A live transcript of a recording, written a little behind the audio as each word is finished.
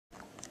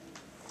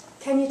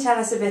Can you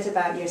tell us a bit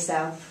about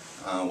yourself?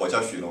 我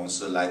叫许龙，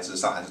是来自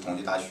上海市同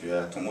济大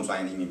学土木专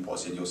业的一名博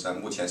士研究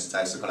生，目前是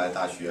在斯科莱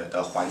大学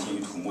的环境与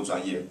土木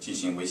专业进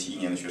行为期1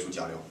年的学术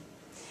交流。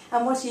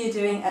And what are you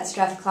doing at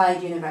Strathclyde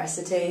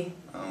University?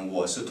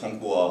 我是通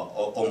过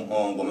欧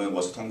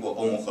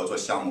盟合作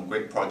项目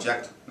Great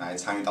Project 来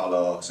参与到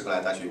了斯科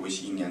莱大学为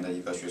期1年的一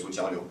个学术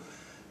交流。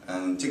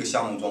这个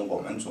项目中，我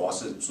们主要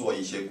是做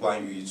一些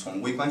关于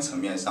从微观层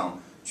面上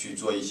去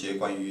做一些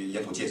关于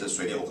烟土介质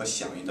水流和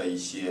响应的一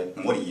些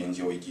模拟研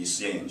究以及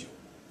实验研究。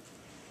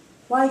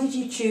Why did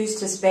you choose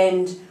to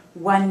spend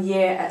 1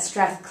 year at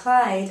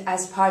Strathclyde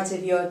as part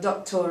of your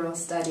doctoral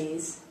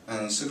studies?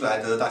 斯克莱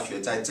德大学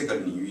在这个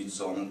领域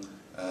中，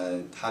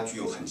它具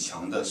有很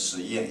强的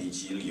实验以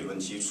及理论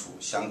基础，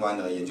相关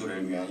的研究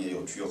人员也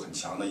具有很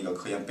强的一个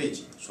科研背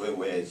景，所以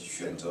我也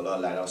选择了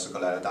来到斯克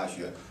莱德大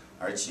学，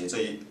而且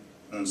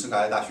斯克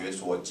莱德大学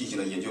所进行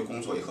的研究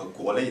工作也和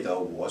国内的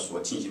我所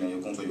进行的研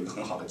究工作有一个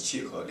很好的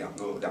契合，两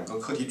个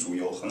课题组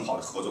有很好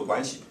的合作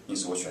关系，因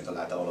此我选择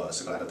来到了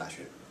斯克莱德大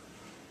学。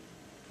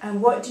And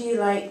what do you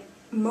like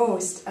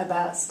most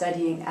about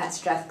studying at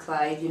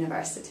Strathclyde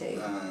University?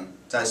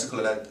 在斯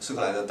克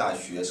莱德大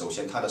学，首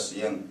先它的实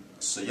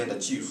验的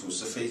技术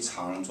是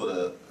做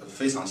的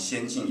非常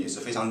先进，也是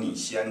非常领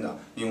先的。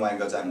另外一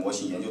个在模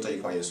型研究这一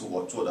块，也是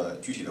我做的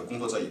具体的工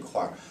作这一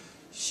块，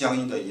相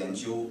应的研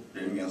究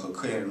人员和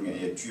科研人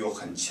员也具有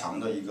很强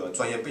的一个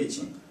专业背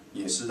景，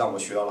也是让我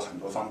学到了很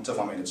多这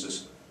方面的知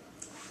识。